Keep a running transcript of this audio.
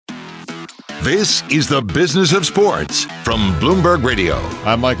This is the Business of Sports from Bloomberg Radio.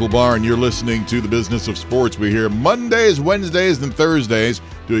 I'm Michael Barr, and you're listening to the Business of Sports. We're here Mondays, Wednesdays, and Thursdays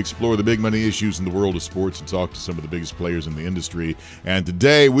to explore the big money issues in the world of sports and talk to some of the biggest players in the industry. And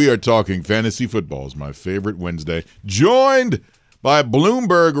today we are talking fantasy football. It's my favorite Wednesday. Joined by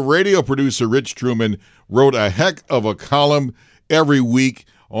Bloomberg radio producer Rich Trueman, wrote a heck of a column every week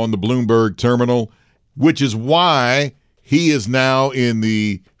on the Bloomberg terminal, which is why he is now in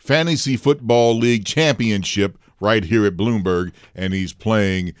the Fantasy Football League Championship right here at Bloomberg, and he's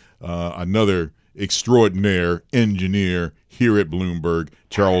playing another extraordinaire engineer here at Bloomberg,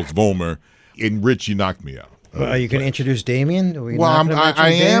 Charles Vollmer. And Rich, you knocked me out. Are you going to introduce Damian?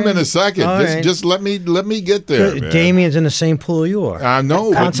 I am in a second. Just let me get there. Damian's in the same pool you are. I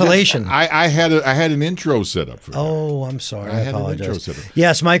know. Consolation. I had an intro set up for him. Oh, I'm sorry. I apologize. An intro set up.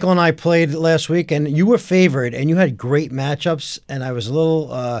 Yes, Michael and I played last week, and you were favored, and you had great matchups, and I was a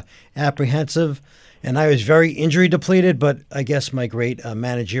little apprehensive, and I was very injury depleted, but I guess my great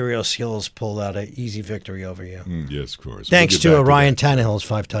managerial skills pulled out an easy victory over you. Yes, of course. Thanks to Ryan Tannehill's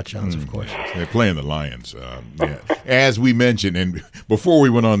 5 touchdowns, of course. They're playing the Lions. As we mentioned, and before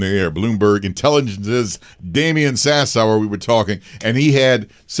we went on the air, Bloomberg Intelligence's Damian Sassower, we were talking, and he had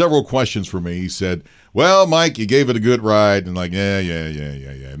several questions for me. He said, well, Mike, you gave it a good ride. And like, yeah.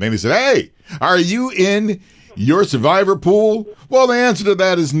 And then he said, hey, are you in your survivor pool? Well, the answer to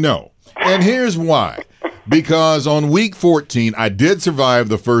that is no. And here's why. Because on week 14, I did survive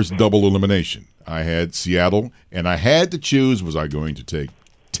the first double elimination. I had Seattle, and I had to choose, was I going to take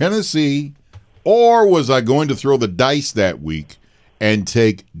Tennessee, or was I going to throw the dice that week and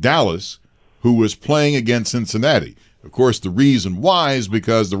take Dallas, who was playing against Cincinnati? Of course, the reason why is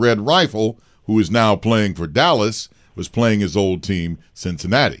because the Red Rifle, who is now playing for Dallas, was playing his old team,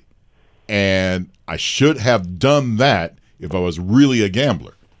 Cincinnati. And I should have done that if I was really a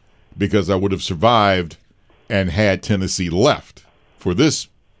gambler, because I would have survived and had Tennessee left for this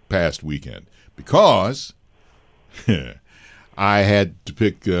past weekend, because I had to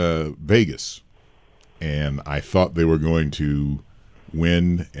pick Vegas, and I thought they were going to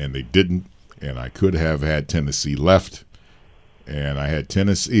win, and they didn't, and I could have had Tennessee left, and I had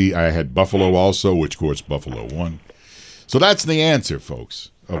Tennessee. I had Buffalo also, which, of course, Buffalo won. So that's the answer,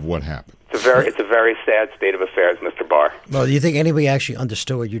 folks, of what happened. It's a very sad state of affairs, Mr. Barr. Well, do you think anybody actually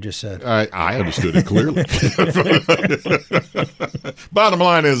understood what you just said? I understood it clearly. Bottom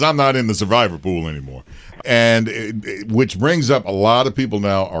line is I'm not in the survivor pool anymore. And which brings up a lot of people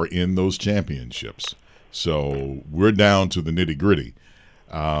now are in those championships. So we're down to the nitty-gritty,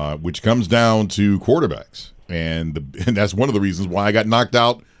 which comes down to quarterbacks. And that's one of the reasons why I got knocked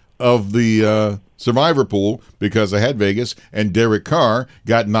out of the survivor pool, because I had Vegas, and Derek Carr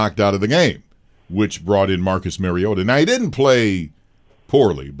got knocked out of the game, which brought in Marcus Mariota. Now, he didn't play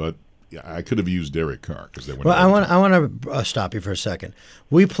poorly, but I could have used Derek Carr because they went. Well, I want to stop you for a second.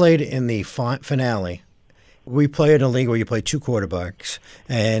 We played in the finale. We played in a league where you play 2 quarterbacks,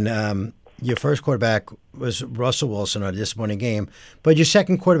 and your first quarterback was Russell Wilson, a disappointing game, but your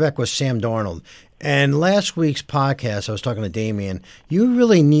second quarterback was Sam Darnold. And last week's podcast, I was talking to Damian, you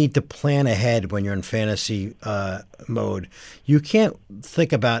really need to plan ahead when you're in fantasy mode. You can't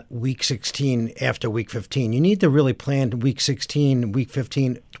think about week 16 after week 15. You need to really plan week 16, week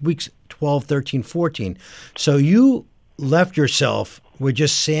 15, weeks 12, 13, 14. So you left yourself with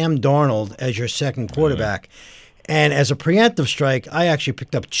just Sam Darnold as your second quarterback. And as a preemptive strike, I actually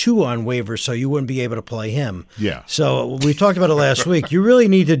picked up 2 on waivers, so you wouldn't be able to play him. Yeah. So we talked about it last week. You really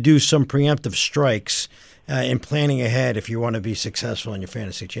need to do some preemptive strikes in planning ahead if you want to be successful in your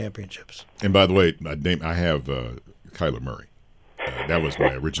fantasy championships. And by the way, I have Kyler Murray. That was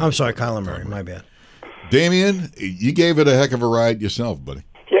my original. I'm sorry, Kyler Murray. My bad. Damian, you gave it a heck of a ride yourself, buddy.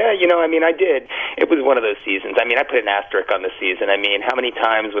 Yeah, I did. It was one of those seasons. I put an asterisk on the season. How many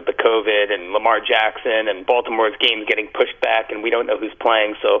times with the COVID and Lamar Jackson and Baltimore's games getting pushed back and we don't know who's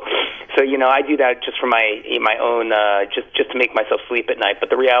playing. So I do that just for my own, just to make myself sleep at night. But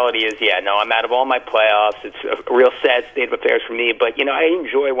the reality is, I'm out of all my playoffs. It's a real sad state of affairs for me. But, I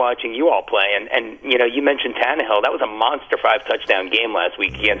enjoy watching you all play. And you mentioned Tannehill. That was a monster 5-touchdown game last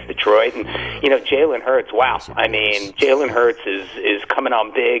week against Detroit. And, Jalen Hurts, wow. Jalen Hurts is coming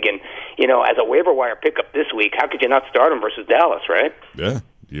on big. And, as a waiver wire pickup this week, how could you not start him versus Dallas, right? Yeah,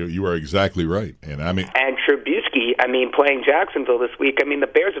 you are exactly right. And Trubisky, playing Jacksonville this week, the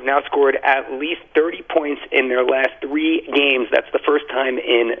Bears have now scored at least 30 points in their last 3 games. That's the first time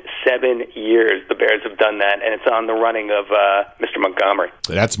in 7 years the Bears have done that, and it's on the running of Mr. Montgomery.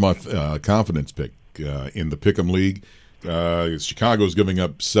 That's my confidence pick in the Pick'em League. Chicago's giving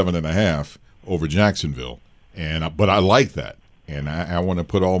up 7.5 over Jacksonville, but I like that. and I want to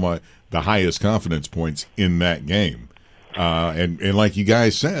put all the highest confidence points in that game. And like you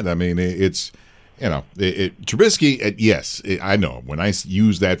guys said, I mean, it's Trubisky. Yes, I know when I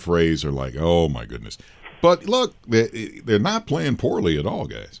use that phrase, they're like, oh my goodness. But look, they're not playing poorly at all,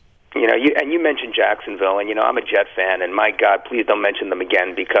 guys. You mentioned Jacksonville, and I'm a Jet fan, and my God, please don't mention them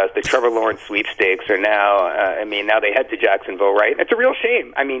again because the Trevor Lawrence sweepstakes are now. Now they head to Jacksonville, right? It's a real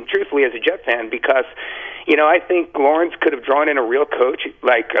shame. I mean, truthfully, as a Jet fan, because I think Lawrence could have drawn in a real coach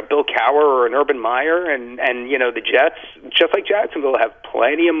like a Bill Cowher or an Urban Meyer, and the Jets, just like Jacksonville, have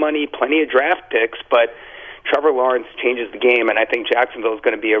plenty of money, plenty of draft picks, but Trevor Lawrence changes the game, and I think Jacksonville is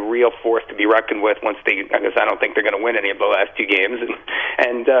going to be a real force to be reckoned with once because I don't think they're going to win any of the last two games.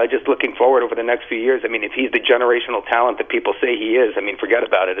 And just looking forward over the next few years, I mean, if he's the generational talent that people say he is, I mean, forget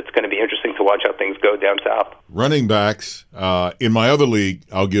about it. It's going to be interesting to watch how things go down south. Running backs, in my other league,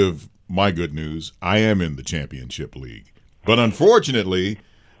 I'll give my good news. I am in the championship league. But unfortunately,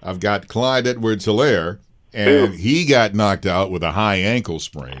 I've got Clyde Edwards-Helaire, and he got knocked out with a high ankle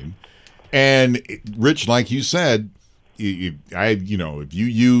sprain. And Rich, like you said, if you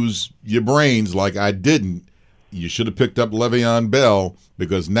use your brains like I didn't, you should have picked up Le'Veon Bell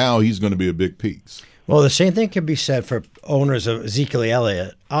because now he's going to be a big piece. Well, the same thing can be said for owners of Ezekiel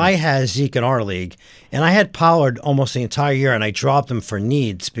Elliott. I had Zeke in our league, and I had Pollard almost the entire year, and I dropped him for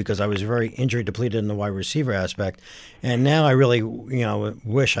needs because I was very injury depleted in the wide receiver aspect. And now I really,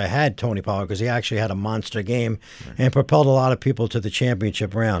 wish I had Tony Pollard because he actually had a monster game and propelled a lot of people to the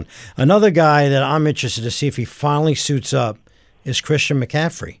championship round. Another guy that I'm interested to see if he finally suits up is Christian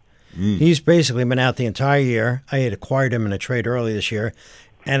McCaffrey. He's basically been out the entire year. I had acquired him in a trade early this year.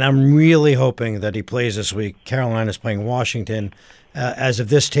 And I'm really hoping that he plays this week. Carolina's playing Washington. As of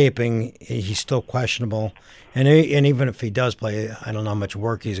this taping, he's still questionable. And even if he does play, I don't know how much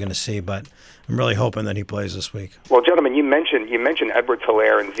work he's going to see, but I'm really hoping that he plays this week. Well, gentlemen, you mentioned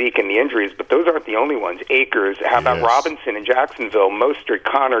Edwards-Helaire and Zeke and the injuries, but those aren't the only ones. Akers, how about Robinson in Jacksonville, Mostert,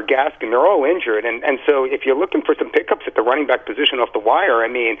 Connor, Gaskin, they're all injured. And so if you're looking for some pickups at the running back position off the wire, I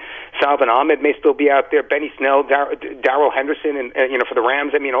mean, Salvin Ahmed may still be out there, Benny Snell, Darrell Henderson, and for the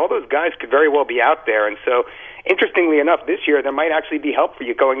Rams, I mean, all those guys could very well be out there. And so interestingly enough, this year there might actually be help for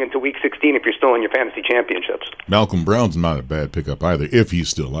you going into Week 16 if you're still in your fantasy championships. Malcolm Brown's not a bad pickup either if he's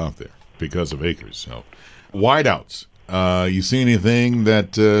still out there because of Akers. So, wideouts. You see anything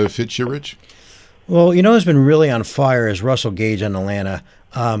that fits you, Rich? Well, who's been really on fire is Russell Gage in Atlanta,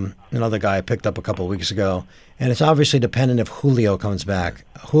 another guy I picked up a couple of weeks ago. And it's obviously dependent if Julio comes back.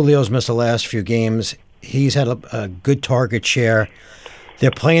 Julio's missed the last few games. He's had a good target share. They're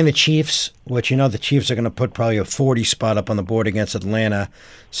playing the Chiefs, which the Chiefs are going to put probably a 40 spot up on the board against Atlanta.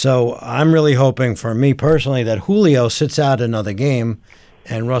 So I'm really hoping for me personally that Julio sits out another game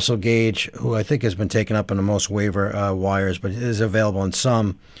and Russell Gage, who I think has been taken up in the most waiver wires, but is available in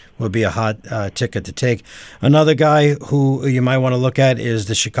some, would be a hot ticket to take. Another guy who you might want to look at is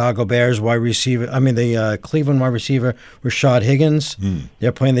the Chicago Bears wide receiver. The Cleveland wide receiver, Rashad Higgins.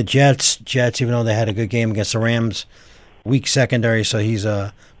 They're playing the Jets, even though they had a good game against the Rams. Weak secondary, so he's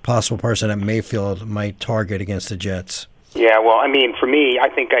a possible person that Mayfield might target against the Jets. Yeah, well, I mean, for me, I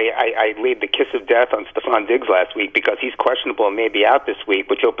think I laid the kiss of death on Stephon Diggs last week because he's questionable and may be out this week,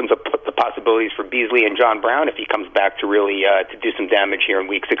 which opens up the possibilities for Beasley and John Brown if he comes back to really to do some damage here in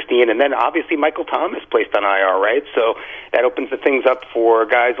Week 16. And then, obviously, Michael Thomas placed on IR, right? So that opens the things up for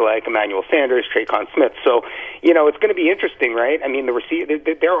guys like Emmanuel Sanders, Traquan Smith. So, it's going to be interesting, right? I mean,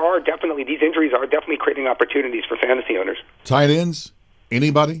 these injuries are definitely creating opportunities for fantasy owners. Tight ends?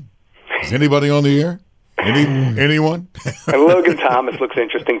 Anybody? Is anybody on the air? Anyone? And Logan Thomas looks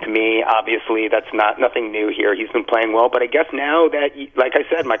interesting to me. Obviously, that's nothing new here. He's been playing well, but I guess now that, like I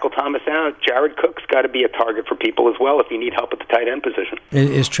said, Michael Thomas out, Jared Cook's got to be a target for people as well if you need help at the tight end position.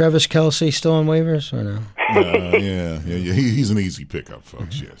 Is Travis Kelce still on waivers or no? Yeah. He's an easy pickup,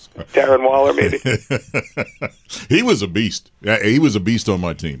 folks. Yes. Darren Waller, maybe. He was a beast. He was a beast on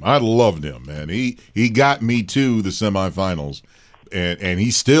my team. I loved him, man. He got me to the semifinals. And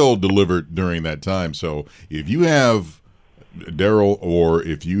he still delivered during that time. So if you have Darrell or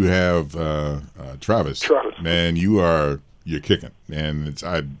if you have Travis, man, you're kicking, and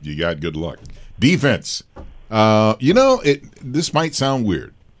you got good luck. Defense, this might sound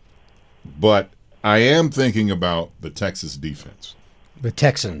weird, but I am thinking about the Texas defense. The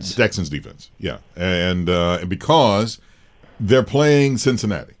Texans defense, yeah, and because they're playing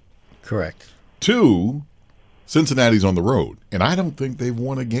Cincinnati, correct. Cincinnati's on the road, and I don't think they've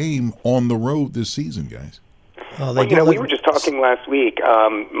won a game on the road this season, guys. We were just talking last week,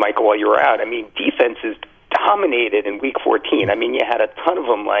 Michael, while you were out. I mean, defenses dominated in Week 14. I mean, you had a ton of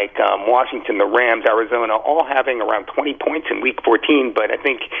them like Washington, the Rams, Arizona, all having around 20 points in Week 14, but I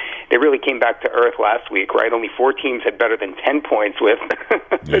think they really came back to earth last week, right? Only 4 teams had better than 10 points with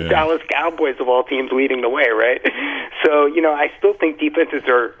the Dallas Cowboys of all teams leading the way, right? So, I still think defenses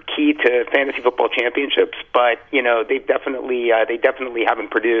are key to fantasy football championships, but, they definitely haven't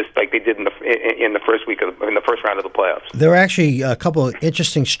produced like they did in the first round of the playoffs. There are actually a couple of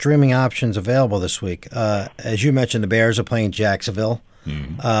interesting streaming options available this week. As you mentioned, the Bears are playing Jacksonville.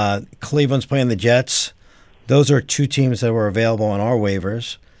 Mm-hmm. Cleveland's playing the Jets. Those are 2 teams that were available on our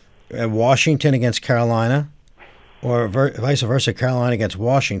waivers. Washington against Carolina, or vice versa, Carolina against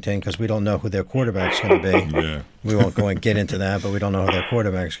Washington, because we don't know who their quarterback's going to be. Yeah. We won't go and get into that, but we don't know who their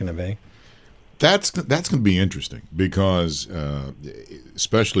quarterback's going to be. That's going to be interesting because,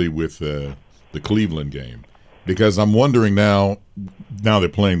 especially with the Cleveland game, because I'm wondering now they're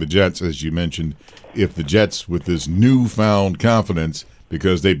playing the Jets, as you mentioned, if the Jets, with this newfound confidence,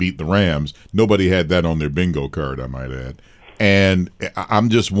 because they beat the Rams, nobody had that on their bingo card, I might add. And I'm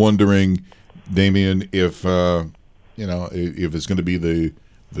just wondering, Damian, if if it's going to be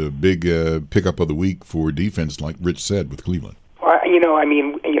the big pickup of the week for defense, like Rich said, with Cleveland. Well,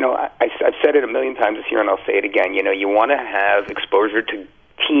 I've said it a million times this year, and I'll say it again. You want to have exposure to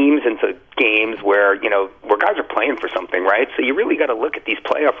teams and to games where guys are playing for something, right? So you really got to look at these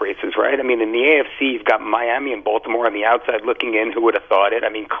playoff races, right? I mean, in the AFC, you've got Miami and Baltimore on the outside looking in. Who would have thought it? I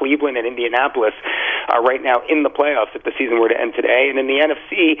mean, Cleveland and Indianapolis are right now in the playoffs if the season were to end today. And in the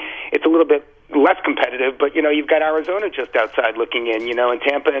NFC, it's a little bit less competitive, but you've got Arizona just outside looking in, and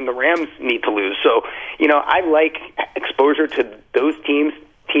Tampa and the Rams need to lose. So, I like exposure to those teams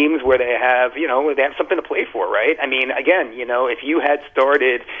where they have, where they have something to play for, right? I mean, again, if you had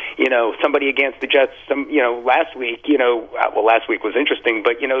started, somebody against the Jets, last week, last week was interesting,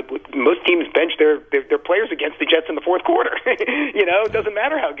 but most teams bench their players against the Jets in the fourth quarter. It doesn't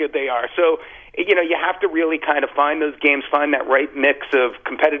matter how good they are. So, you have to really kind of find those games, find that right mix of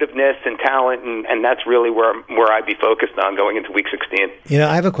competitiveness and talent, and that's really where I'd be focused on going into Week 16.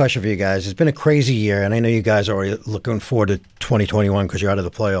 I have a question for you guys. It's been a crazy year, and I know you guys are already looking forward to 2021 because you're out of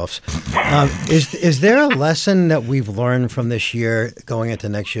the playoffs. Is there a lesson that we've learned from this year going into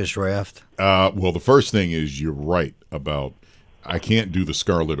next year's draft? Well, the first thing is you're right about I can't do the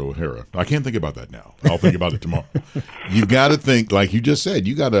Scarlett O'Hara. I can't think about that now. I'll think about it tomorrow. You've got to think, like you just said,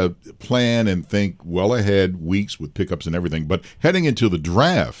 you got to plan and think well ahead, weeks with pickups and everything. But heading into the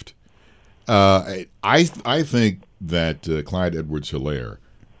draft, I think that Clyde Edwards-Helaire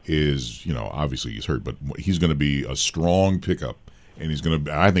is, obviously he's hurt, but he's going to be a strong pickup, and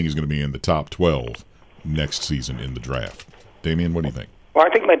I think he's going to be in the top 12 next season in the draft. Damian, what do you think? Well, I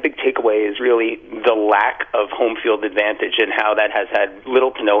think my big takeaway is really the lack of home field advantage and how that has had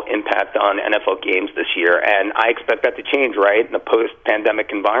little to no impact on NFL games this year. And I expect that to change, right, in the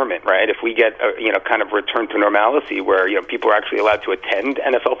post-pandemic environment, right? If we get kind of return to normalcy where people are actually allowed to attend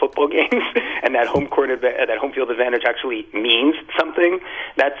NFL football games and that home field advantage actually means something,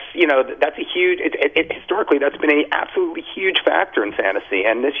 that's a huge. Historically, that's been an absolutely huge factor in fantasy,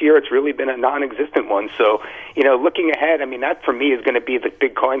 and this year it's really been a non-existent one. So, looking ahead, I mean, that for me is going to be the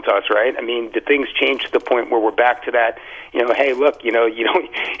big coin toss, right? I mean, did things change to the point where we're back to that? Hey, look, you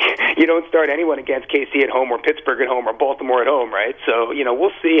don't start anyone against KC at home or Pittsburgh at home or Baltimore at home, right? So,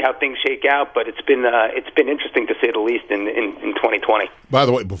 we'll see how things shake out, but it's been interesting to say the least in 2020. By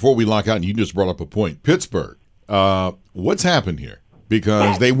the way, before we lock out, and you just brought up a point, Pittsburgh. What's happened here?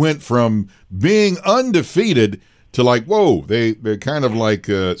 Because they went from being undefeated to they're kind of like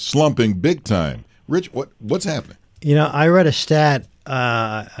slumping big time. Rich, what's happening? I read a stat,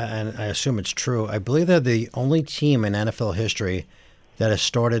 and I assume it's true. I believe they're the only team in NFL history that has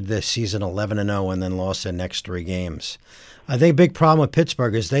started this season 11-0 and then lost their next 3 games. I think a big problem with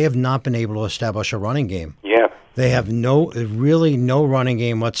Pittsburgh is they have not been able to establish a running game. Yeah. They have really no running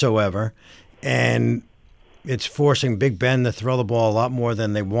game whatsoever, and it's forcing Big Ben to throw the ball a lot more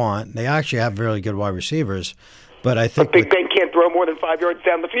than they want. They actually have really good wide receivers, but I think Big Ben can't throw more than 5 yards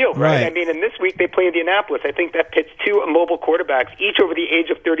down the field, right? I mean, and this week they play Indianapolis. I think that pits 2 mobile quarterbacks, each over the age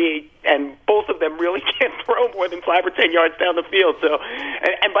of 38, and both of them really can't throw more than 5 or 10 yards down the field. So,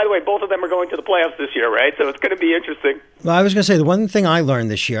 and by the way, both of them are going to the playoffs this year, right? So it's going to be interesting. Well, I was going to say, the one thing I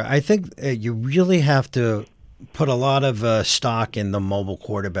learned this year, I think you really have to put a lot of stock in the mobile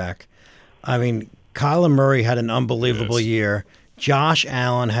quarterback. I mean, Kyler Murray had an unbelievable year. Josh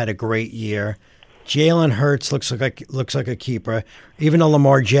Allen had a great year. Jalen Hurts looks like a keeper. Even though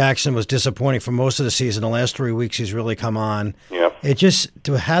Lamar Jackson was disappointing for most of the season, the last 3 weeks he's really come on. Yep. It just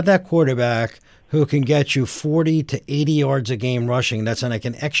to have that quarterback who can get you 40 to 80 yards a game rushing, that's like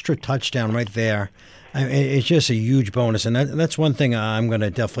an extra touchdown right there. I mean, it's just a huge bonus, and that's one thing I'm going to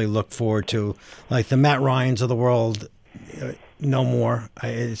definitely look forward to. Like the Matt Ryans of the world, no more.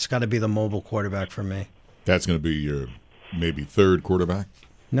 It's got to be the mobile quarterback for me. That's going to be your maybe third quarterback?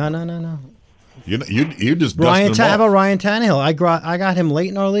 No. You just How dusted him about off. Ryan Tannehill? I got him late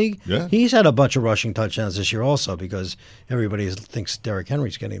in our league. Yeah. He's had a bunch of rushing touchdowns this year also because everybody thinks Derrick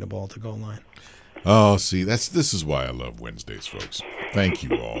Henry's getting the ball at the goal line. Oh, see, this is why I love Wednesdays, folks. Thank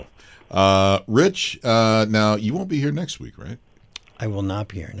you all. Rich, now you won't be here next week, right? I will not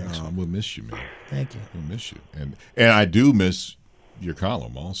be here next week. We'll miss you, man. Thank you. We'll miss you, and I do miss your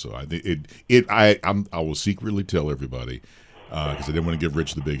column also. I will secretly tell everybody because I didn't want to give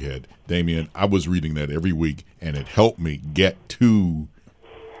Rich the big head. Damian, I was reading that every week, and it helped me get to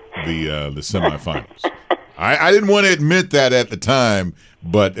the semifinals. I didn't want to admit that at the time,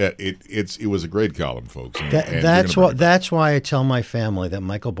 but it was a great column, folks. And That's why I tell my family that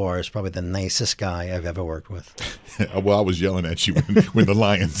Michael Barr is probably the nicest guy I've ever worked with. Well, I was yelling at you when the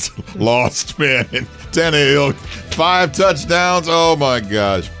Lions lost, man. And Tannehill, 5 touchdowns. Oh my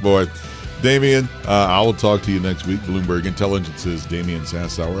gosh, boy. Damian, I will talk to you next week. Bloomberg Intelligence's Damian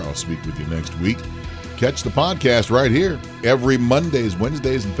Sassower. I'll speak with you next week. Catch the podcast right here every Mondays,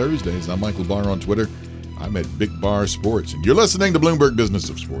 Wednesdays, and Thursdays. I'm Michael Barr on Twitter. I'm at Big Bar Sports, and you're listening to Bloomberg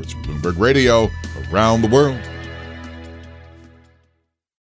Business of Sports from Bloomberg Radio around the world.